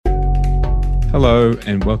Hello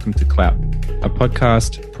and welcome to Clout, a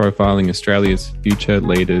podcast profiling Australia's future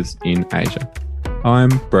leaders in Asia. I'm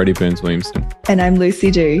Brodie Burns-Williamson. And I'm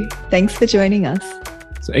Lucy Dew. Thanks for joining us.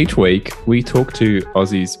 So each week, we talk to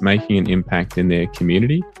Aussies making an impact in their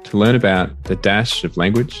community to learn about the dash of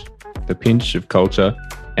language, the pinch of culture,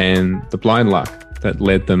 and the blind luck that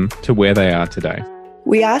led them to where they are today.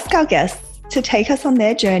 We ask our guests to take us on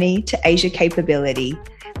their journey to Asia capability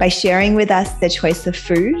by sharing with us their choice of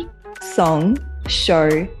food, song,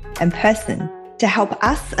 show, and person to help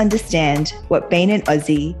us understand what being an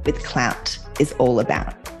Aussie with clout is all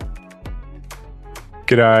about.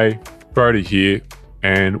 G'day, Brodie here,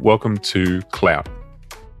 and welcome to Clout.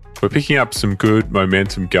 We're picking up some good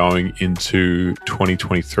momentum going into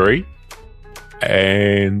 2023,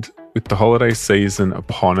 and with the holiday season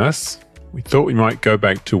upon us, we thought we might go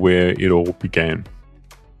back to where it all began.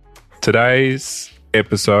 Today's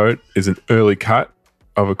episode is an early cut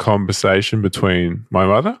of a conversation between my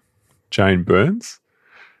mother, Jane Burns,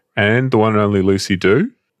 and the one and only Lucy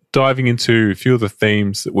Dew, diving into a few of the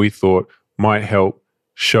themes that we thought might help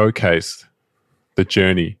showcase the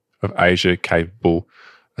journey of Asia-capable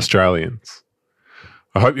Australians.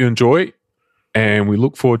 I hope you enjoy, and we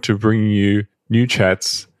look forward to bringing you new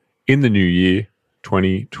chats in the new year,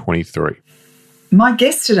 2023. My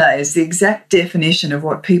guest today is the exact definition of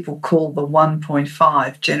what people call the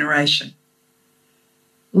 1.5 generation.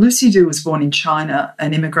 Lucy Dew was born in China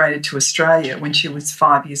and immigrated to Australia when she was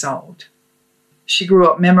 5 years old. She grew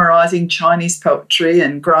up memorising Chinese poetry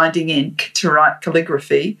and grinding ink to write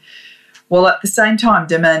calligraphy, while at the same time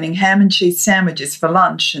demanding ham and cheese sandwiches for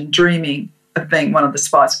lunch and dreaming of being one of the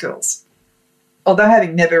Spice Girls. Although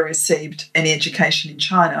having never received any education in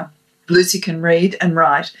China, Lucy can read and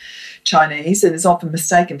write Chinese and is often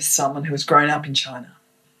mistaken for someone who has grown up in China.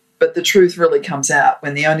 But the truth really comes out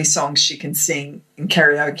when the only songs she can sing in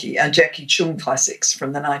karaoke are Jackie Chung classics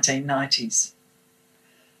from the 1990s.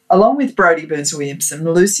 Along with Brodie Burns-Williamson,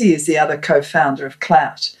 Lucy is the other co-founder of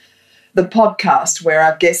Clout, the podcast where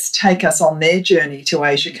our guests take us on their journey to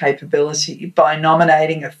Asia capability by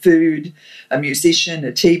nominating a food, a musician,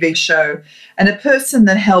 a TV show, and a person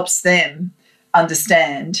that helps them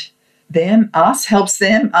understand us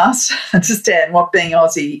understand what being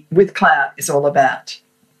Aussie with clout is all about.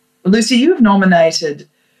 Lucy, you have nominated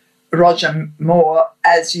Roger Moore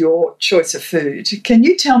as your choice of food. Can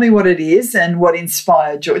you tell me what it is and what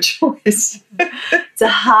inspired your choice? It's a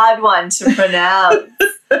hard one to pronounce.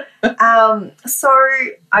 So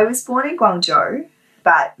I was born in Guangzhou,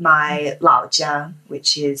 but my Laojiang,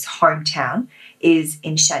 which is hometown, is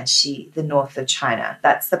in Shanxi, the north of China.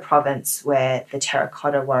 That's the province where the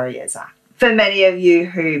terracotta warriors are. For many of you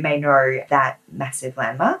who may know that massive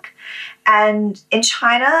landmark. And in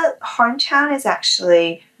China, hometown is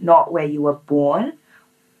actually not where you were born,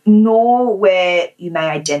 nor where you may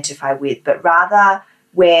identify with, but rather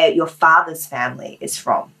where your father's family is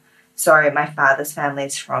from. So my father's family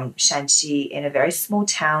is from Shanxi in a very small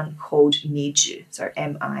town called Mizhi, so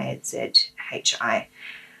M-I-Z-H-I.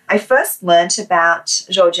 I first learnt about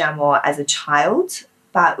Zhoujiamor as a child,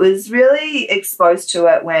 but was really exposed to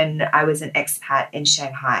it when I was an expat in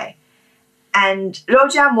Shanghai. And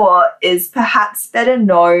Zhoujiamor is perhaps better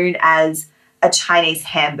known as a Chinese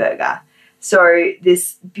hamburger. So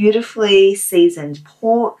this beautifully seasoned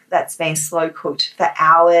pork that's been slow cooked for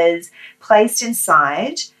hours, placed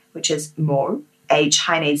inside, which is mo, a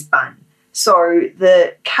Chinese bun. So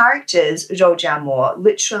the characters Zhoujiamor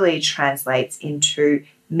literally translates into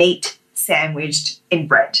meat sandwiched in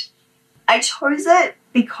bread. I chose it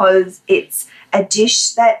because it's a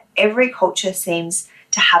dish that every culture seems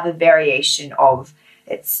to have a variation of.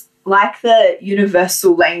 It's like the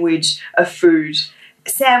universal language of food.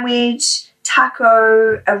 Sandwich,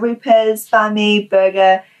 taco, arepas, banh mi,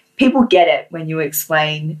 burger. People get it when you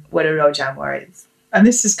explain what a Zhoujiamor is. And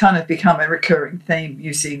this has kind of become a recurring theme,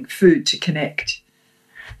 using food to connect.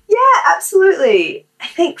 Yeah, absolutely. I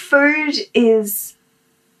think food is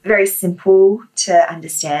very simple to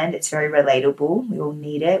understand. It's very relatable. We all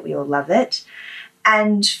need it. We all love it.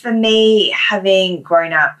 And for me, having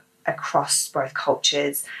grown up across both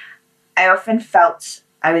cultures, I often felt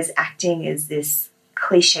I was acting as this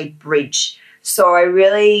cliched bridge. So I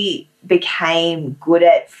really became good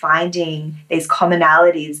at finding these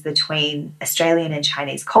commonalities between Australian and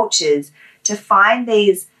Chinese cultures to find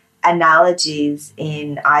these analogies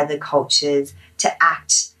in either cultures to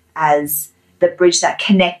act as the bridge that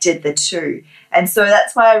connected the two. And so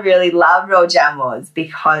that's why I really love Zhoujiamors,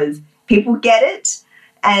 because people get it.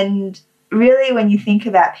 And really, when you think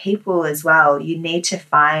about people as well, you need to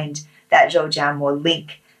find that Zhoujiamor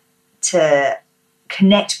link to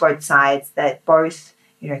connect both sides, that both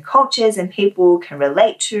cultures and people can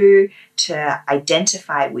relate to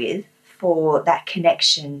identify with, for that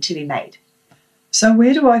connection to be made. So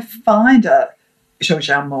where do I find a zhou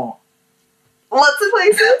jiao mo? Lots of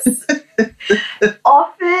places.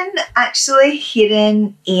 Often actually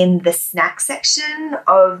hidden in the snack section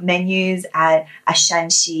of menus at a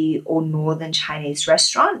Shanxi or Northern Chinese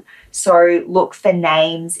restaurant. So look for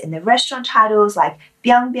names in the restaurant titles like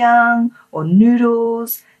biang biang or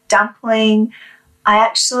noodles, dumpling. I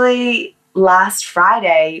actually last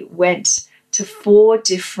Friday went to 4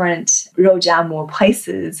 different zhou jiao mo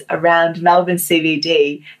places around Melbourne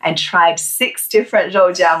CBD and tried 6 different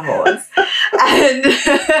zhou jiao mo's. And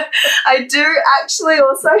I do actually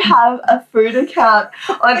also have a food account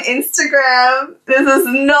on Instagram. This is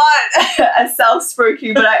not a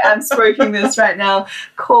self-spooking, but I am spooking this right now,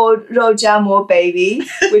 called Zhou Jiao Mo Baby,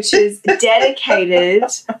 which is dedicated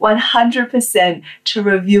 100% to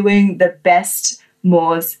reviewing the best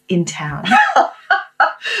mo's in town.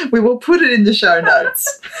 We will put it in the show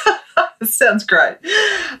notes. Sounds great.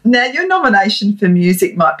 Now, your nomination for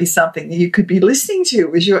music might be something that you could be listening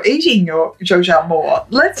to as you're eating your zhou jiao mo.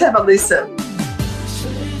 Let's have a listen.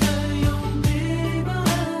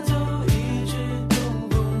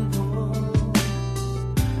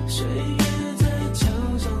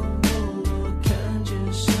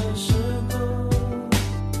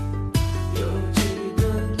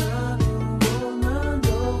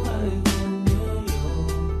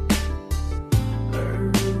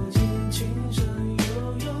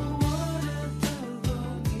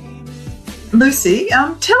 Lucy,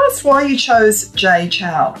 tell us why you chose Jay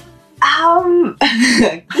Chou.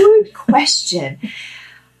 Good question.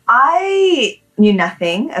 I knew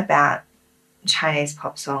nothing about Chinese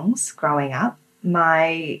pop songs growing up.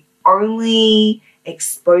 My only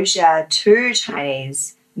exposure to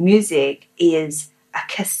Chinese music is a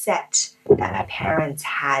cassette that my parents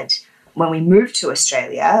had when we moved to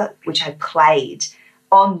Australia, which I played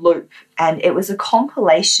on loop. And it was a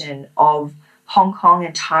compilation of Hong Kong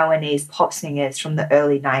and Taiwanese pop singers from the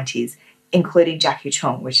early 90s, including Jackie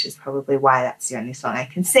Chung, which is probably why that's the only song I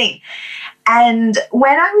can sing. And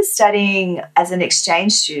when I was studying as an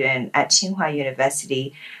exchange student at Tsinghua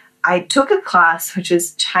University, I took a class which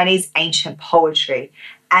was Chinese ancient poetry.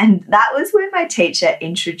 And that was when my teacher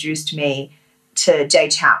introduced me to Jay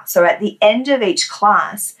Chou. So at the end of each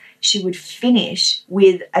class, she would finish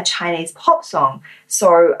with a Chinese pop song.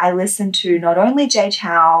 So I listened to not only Jay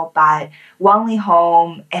Chou, but Wang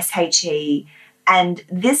Lihong, SHE, and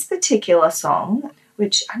this particular song,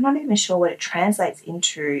 which I'm not even sure what it translates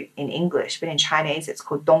into in English, but in Chinese it's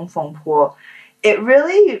called Dongfeng Po. It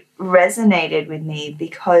really resonated with me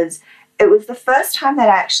because it was the first time that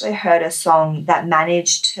I actually heard a song that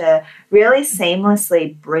managed to really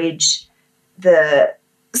seamlessly bridge the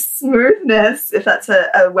smoothness, if that's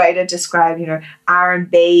a way to describe,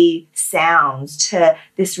 R&B sounds to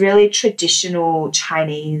this really traditional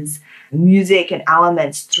Chinese music and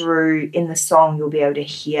elements through. In the song, you'll be able to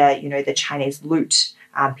hear, the Chinese lute,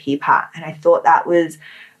 pipa. And I thought that was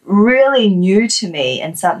really new to me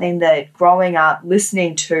and something that growing up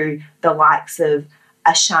listening to the likes of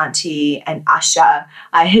Ashanti and Usher,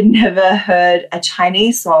 I had never heard a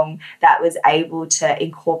Chinese song that was able to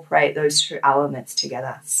incorporate those two elements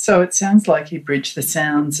together. So it sounds like you bridge the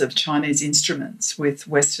sounds of Chinese instruments with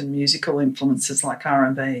Western musical influences like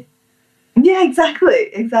R&B. Yeah,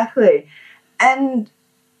 exactly. And,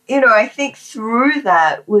 I think through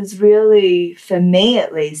that was really, for me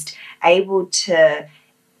at least, able to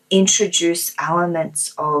introduce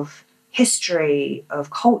elements of history, of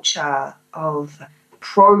culture, of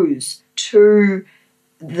prose to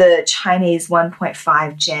the Chinese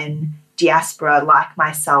 1.5 gen diaspora like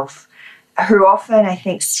myself, who often, I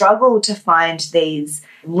think, struggle to find these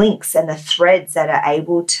links and the threads that are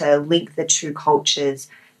able to link the two cultures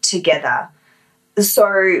together.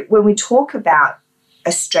 So when we talk about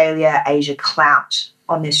Australia Asia Clout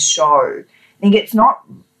on this show, I think it's not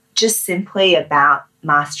just simply about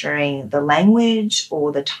mastering the language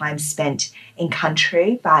or the time spent in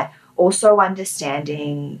country, but also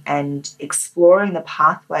understanding and exploring the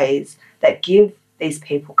pathways that give these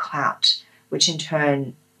people clout, which in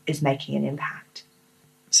turn is making an impact.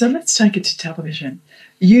 So let's take it to television.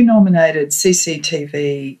 You nominated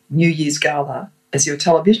CCTV New Year's Gala as your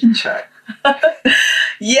television show.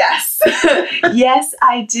 Yes. Yes,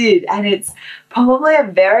 I did. And it's probably a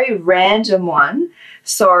very random one.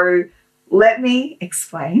 So let me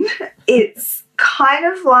explain. It's kind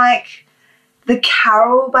of like the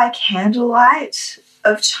Carol by Candlelight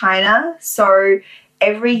of China. So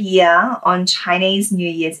every year on Chinese New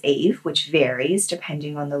Year's Eve, which varies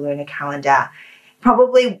depending on the lunar calendar,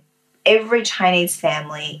 probably every Chinese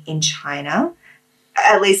family in China,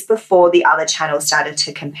 at least before the other channels started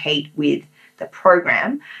to compete with the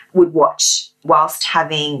program, would watch whilst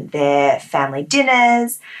having their family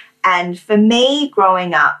dinners. And for me,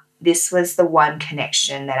 growing up, this was the one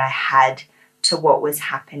connection that I had to what was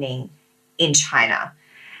happening in China.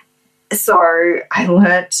 So I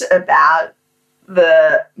learnt about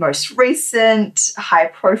the most recent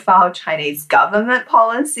high-profile Chinese government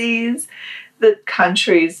policies, the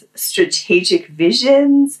country's strategic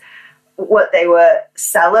visions, what they were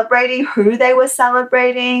celebrating, who they were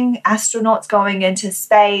celebrating, astronauts going into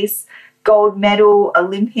space, gold medal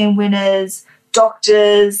Olympian winners,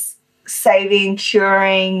 doctors saving,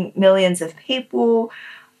 curing millions of people.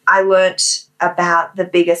 I learnt about the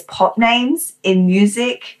biggest pop names in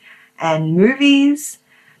music and movies.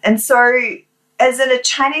 And so as a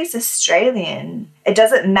Chinese Australian, it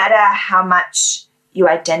doesn't matter how much you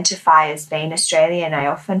identify as being Australian. I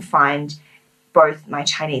often find both my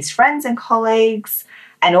Chinese friends and colleagues,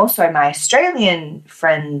 and also my Australian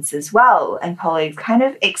friends as well and colleagues, kind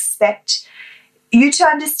of expect you to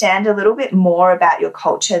understand a little bit more about your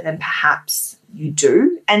culture than perhaps you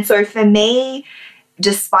do. And so for me,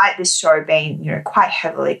 despite this show being, quite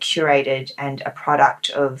heavily curated and a product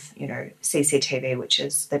of, CCTV, which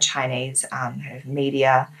is the Chinese kind of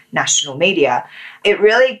media, national media, it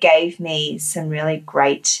really gave me some really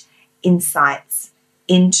great insights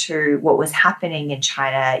into what was happening in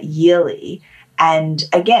China yearly. And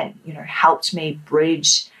again, helped me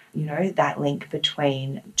bridge, that link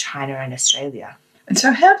between China and Australia. And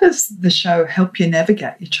so how does the show help you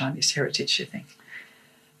navigate your Chinese heritage, you think?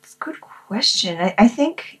 It's a good question. I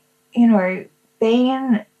think,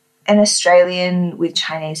 being an Australian with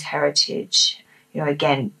Chinese heritage,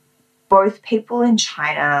 again, both people in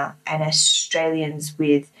China and Australians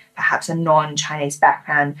with perhaps a non-Chinese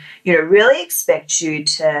background, really expect you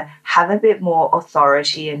to have a bit more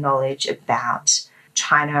authority and knowledge about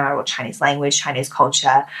China or Chinese language, Chinese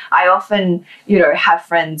culture. I often, have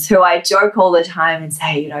friends who I joke all the time and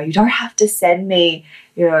say, you don't have to send me,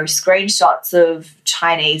 screenshots of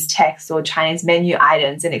Chinese text or Chinese menu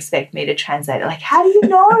items and expect me to translate it. Like, how do you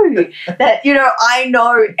know that, I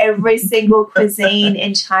know every single cuisine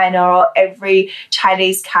in China or every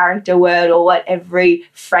Chinese character word or what every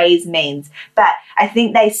phrase means? But I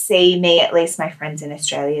think they see me, at least my friends in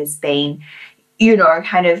Australia, as being,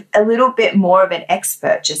 kind of a little bit more of an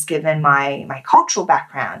expert, just given my cultural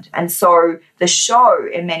background. And so the show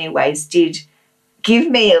in many ways did give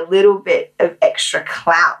me a little bit of extra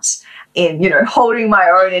clout in, holding my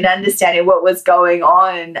own and understanding what was going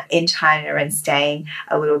on in China and staying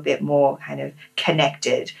a little bit more kind of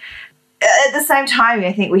connected. At the same time,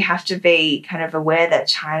 I think we have to be kind of aware that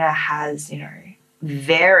China has,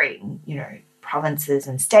 varying, provinces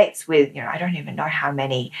and states with, I don't even know how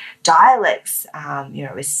many dialects,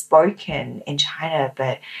 is spoken in China,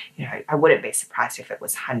 but, I wouldn't be surprised if it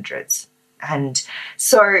was hundreds. And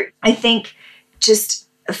so I think just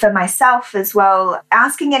for myself as well,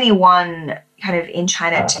 asking anyone kind of in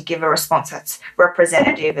China to give a response that's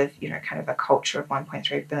representative of, kind of a culture of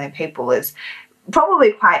 1.3 billion people is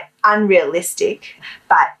probably quite unrealistic.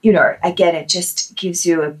 But, again, it just gives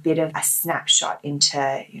you a bit of a snapshot into,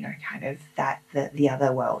 kind of that, the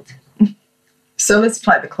other world. So let's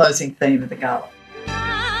play the closing theme of the gala.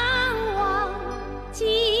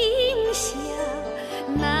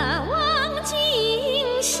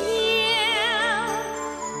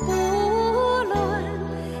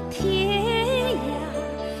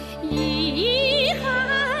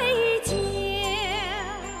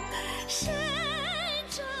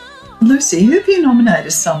 Lucy, who have you nominated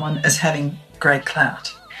as someone as having great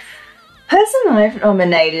clout? Person I've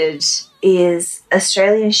nominated is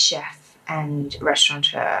Australian chef and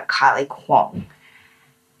restaurateur Kylie Kwong.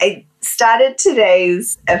 I started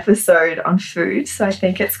today's episode on food, so I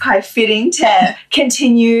think it's quite fitting to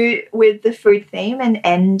continue with the food theme and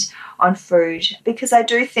end on food, because I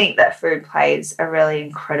do think that food plays a really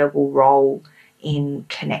incredible role in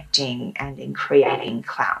connecting and in creating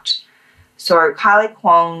clout. So Kylie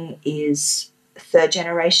Kwong is third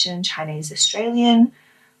generation Chinese Australian.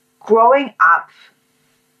 Growing up,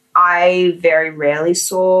 I very rarely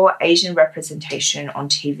saw Asian representation on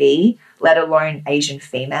TV, let alone Asian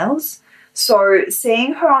females. So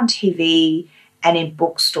seeing her on TV and in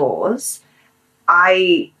bookstores,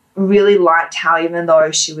 I really liked how, even though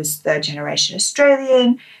she was third generation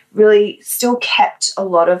Australian, really still kept a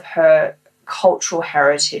lot of her cultural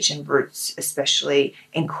heritage and roots, especially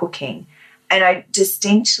in cooking. And I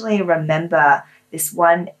distinctly remember this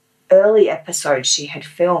one early episode she had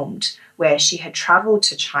filmed where she had traveled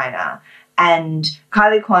to China And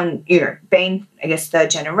Kylie Kwon, being, I guess, third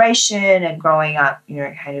generation and growing up,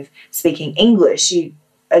 kind of speaking English, she,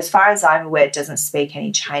 as far as I'm aware, doesn't speak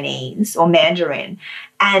any Chinese or Mandarin.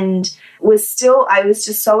 And I was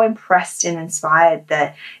just so impressed and inspired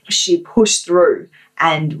that she pushed through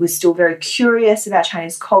and was still very curious about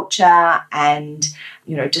Chinese culture. And,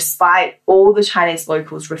 despite all the Chinese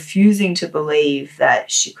locals refusing to believe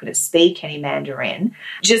that she couldn't speak any Mandarin,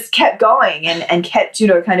 just kept going and kept,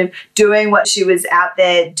 kind of doing what she was out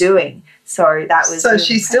there doing. So that was. So really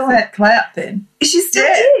she still had clout then. She still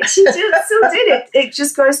did. She still did it. It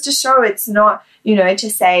just goes to show it's not, to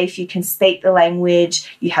say if you can speak the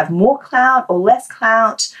language, you have more clout or less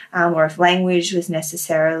clout, or if language was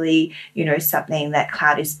necessarily, something that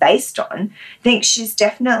clout is based on. I think she's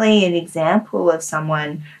definitely an example of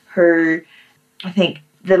someone who, I think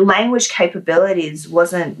the language capabilities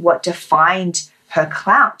wasn't what defined her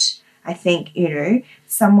clout. I think,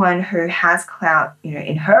 someone who has clout,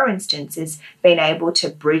 in her instance, is being able to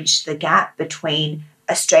bridge the gap between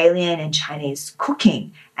Australian and Chinese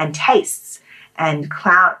cooking and tastes, and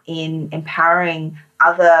clout in empowering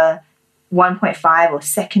other 1.5 or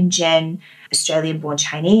second gen Australian-born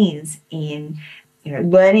Chinese in,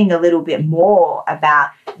 learning a little bit more about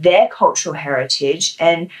their cultural heritage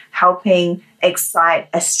and helping excite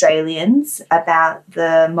Australians about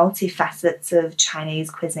the multifacets of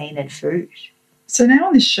Chinese cuisine and food. So now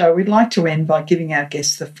on this show, we'd like to end by giving our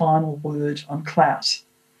guests the final word on clout.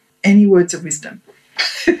 Any words of wisdom?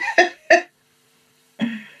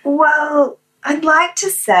 Well, I'd like to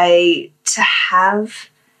say to have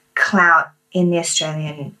clout in the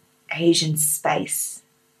Australian Asian space,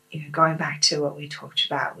 going back to what we talked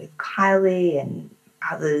about with Kylie and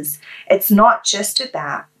others, it's not just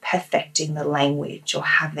about perfecting the language or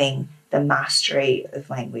having the mastery of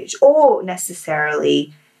language or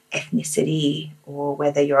necessarily ethnicity or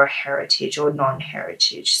whether you're a heritage or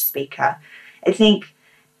non-heritage speaker. I think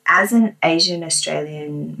as an Asian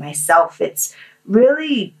Australian myself, it's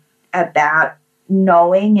really about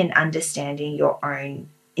knowing and understanding your own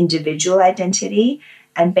individual identity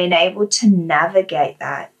and being able to navigate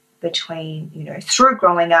that between, through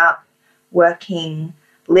growing up, working,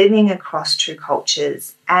 living across two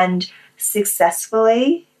cultures, and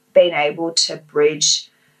successfully being able to bridge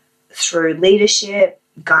through leadership,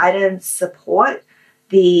 guidance, support,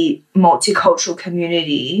 the multicultural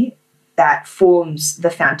community that forms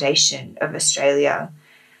the foundation of Australia.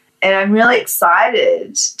 And I'm really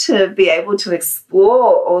excited to be able to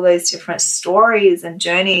explore all those different stories and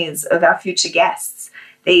journeys of our future guests,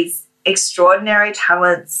 these extraordinary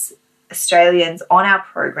talents, Australians on our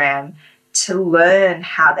program, to learn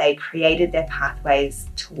how they created their pathways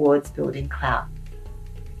towards building clout.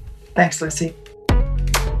 Thanks, Lucy.